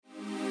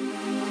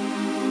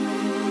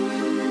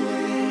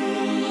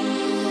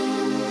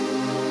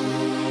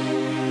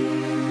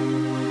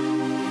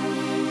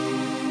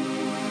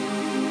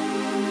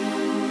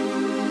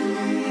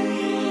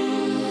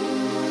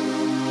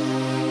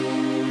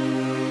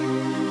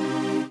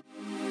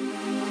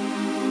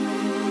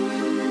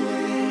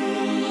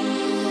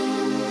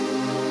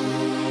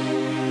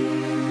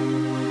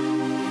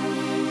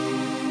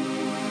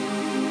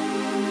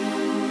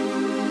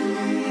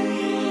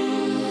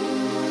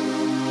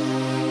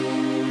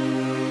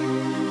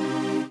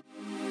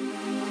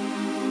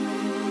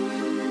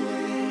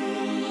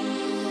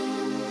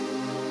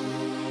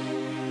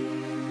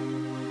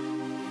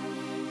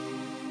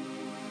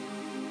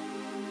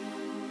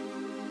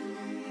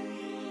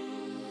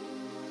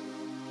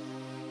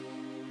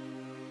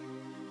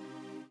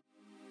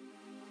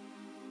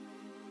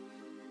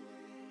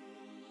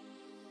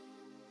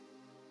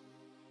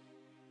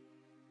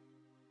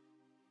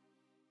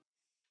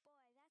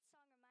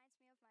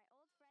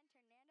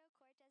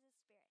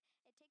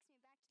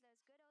me back to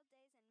those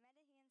good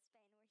old days in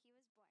Medellin,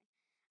 Spain,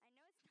 where he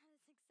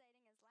was born.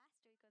 I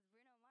know it's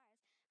not as exciting as last week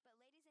with Bruno Mars, but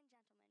ladies and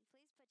gentlemen,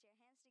 please put your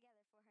hands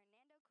together for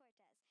Hernando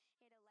Cortez.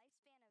 He had a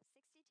lifespan of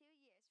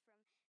 62 years from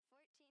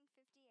 1458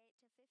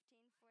 to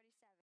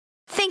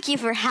 1547. Thank you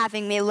for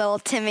having me, little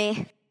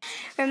Timmy.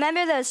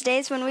 Remember those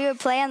days when we would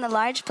play on the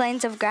large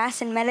plains of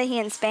grass in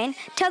Medellin, Spain?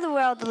 Tell the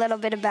world a little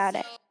bit about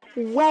it.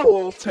 Well,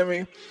 old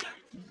Timmy,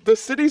 the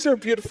cities are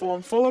beautiful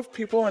and full of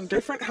people and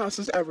different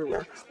houses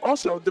everywhere.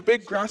 Also, the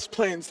big grass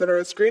plains that are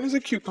as green as a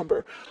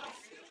cucumber.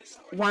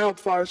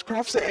 Wildflowers,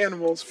 crops, and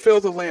animals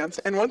fill the lands,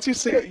 and once you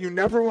see it, you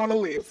never want to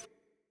leave.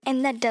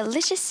 And the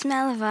delicious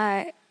smell of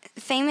our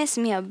famous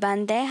meal,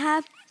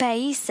 bandeja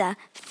paisa,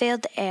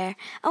 filled the air.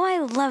 Oh, I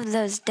love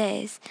those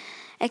days.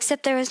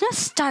 Except there was no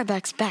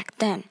Starbucks back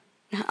then.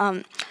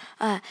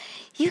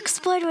 You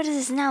explored what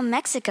is now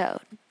Mexico,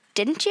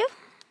 didn't you?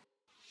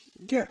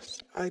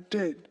 Yes, I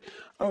did.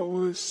 Oh,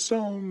 it was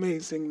so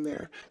amazing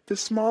there. The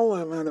small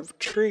amount of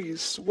trees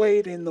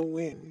swayed in the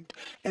wind,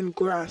 and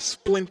grass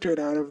splintered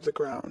out of the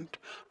ground.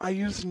 I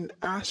used an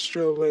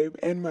astrolabe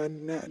and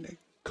magnetic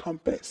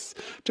compass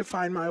to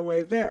find my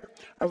way there.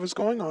 I was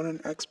going on an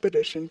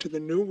expedition to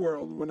the New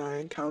World when I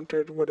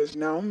encountered what is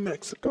now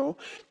Mexico,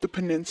 the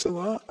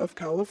peninsula of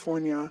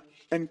California,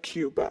 and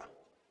Cuba.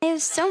 I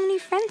have so many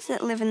friends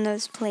that live in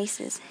those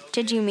places.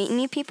 Did you meet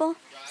any people?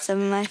 Some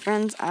of my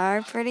friends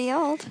are pretty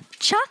old.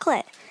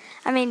 Chocolate!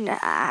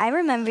 I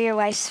remember your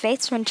wife's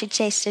face when she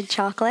tasted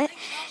chocolate.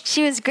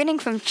 She was grinning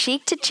from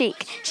cheek to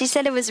cheek. She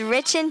said it was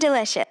rich and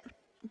delicious.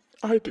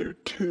 I do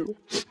too.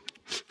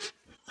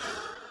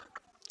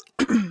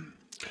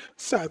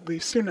 Sadly,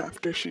 soon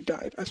after she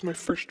died as my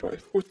first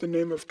wife with the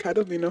name of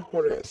Catalina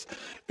Juarez.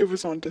 It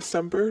was on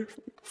December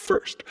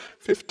 1st,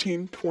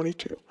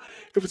 1522.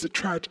 It was a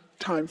tragic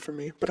time for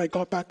me, but I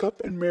got back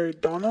up and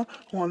married Donna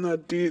Juana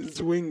de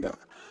Zuinga.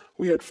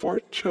 We had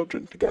 4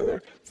 children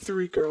together,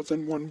 3 girls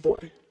and 1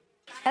 boy.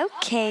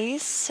 Okay,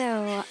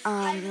 so,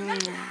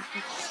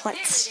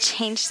 let's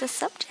change the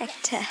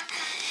subject.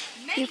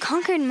 You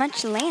conquered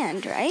much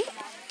land, right?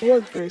 It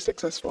was very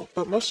successful,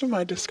 but most of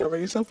my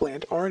discoveries of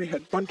land already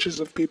had bunches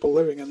of people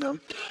living in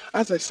them.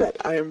 As I said,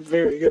 I am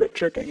very good at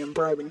tricking and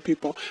bribing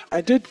people.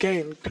 I did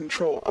gain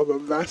control of a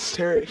vast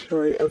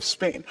territory of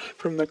Spain,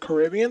 from the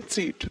Caribbean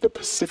Sea to the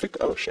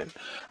Pacific Ocean.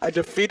 I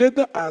defeated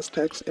the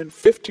Aztecs in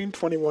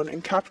 1521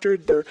 and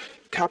captured their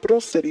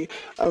capital city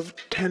of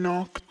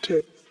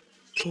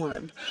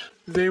Tenochtitlan.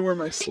 They were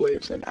my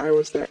slaves, and I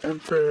was their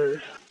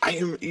emperor. I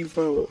am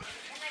evil.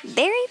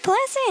 Very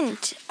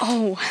pleasant.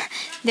 Oh,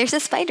 there's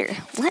a spider.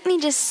 Let me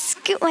just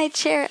scoot my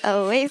chair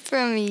away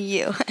from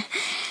you.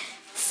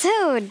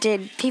 So,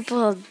 did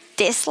people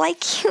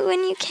dislike you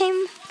when you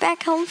came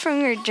back home from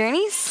your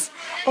journeys?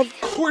 Of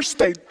course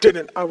they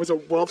didn't. I was a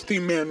wealthy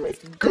man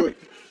with good,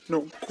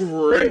 no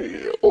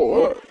gray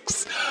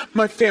looks.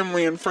 My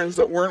family and friends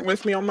that weren't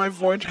with me on my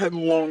voyage had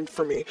longed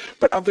for me,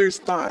 but others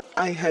thought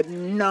I had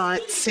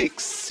not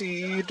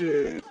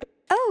succeeded.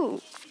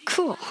 Oh,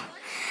 cool.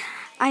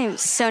 I am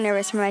so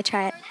nervous when I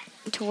try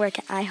to work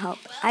at IHOP.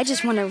 I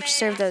just want to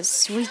serve those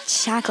sweet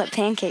chocolate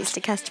pancakes to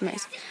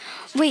customers.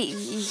 Wait,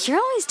 you're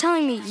always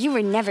telling me you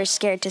were never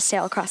scared to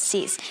sail across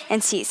seas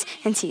and seas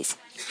and seas.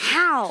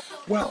 How?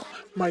 Well,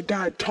 my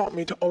dad taught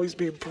me to always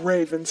be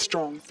brave and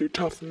strong through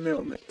tough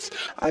moments.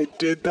 I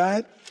did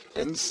that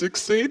and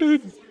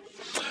succeeded.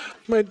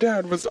 My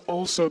dad was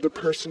also the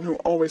person who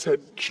always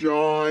had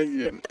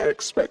giant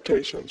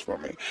expectations for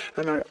me,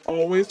 and I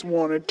always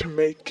wanted to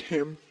make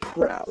him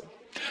proud.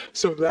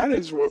 So that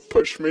is what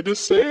pushed me to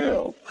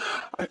sail.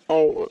 I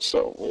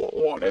also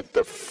wanted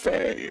the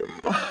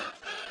fame.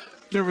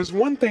 There was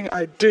one thing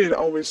I did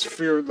always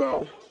fear,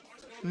 though.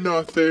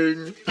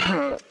 Nothing.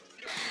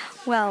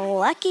 Well,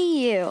 lucky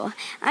you.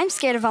 I'm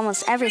scared of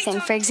almost everything.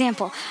 For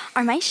example,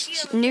 are my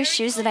new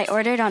shoes that I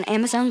ordered on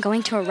Amazon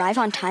going to arrive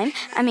on time?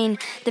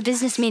 The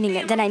business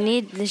meeting that I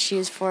need the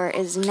shoes for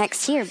is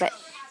next year, but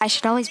I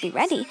should always be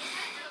ready.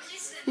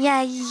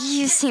 Yeah,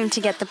 you seem to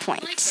get the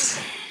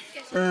point.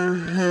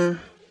 The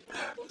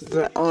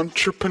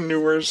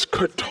entrepreneurs,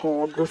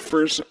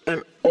 cartographers,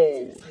 and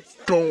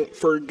don't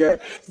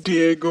forget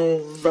Diego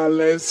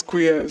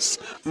Velázquez,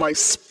 my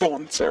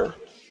sponsor.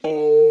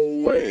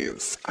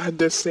 Always had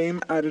the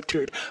same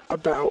attitude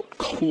about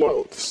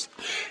clothes.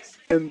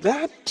 And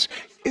that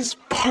is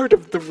part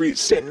of the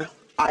reason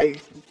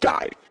I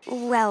died.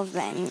 Well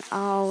then,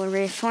 I'll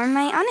reform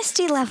my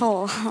honesty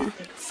level.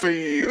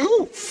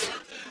 Phew.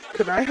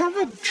 Could I have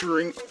a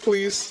drink,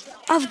 please?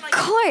 Of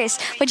course!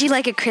 Would you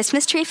like a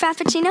Christmas tree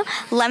frappuccino,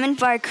 lemon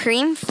bar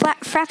cream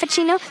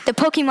frappuccino, the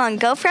Pokemon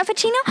Go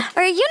frappuccino,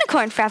 or a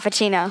unicorn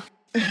frappuccino?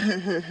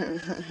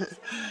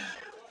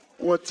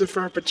 What's a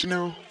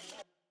frappuccino?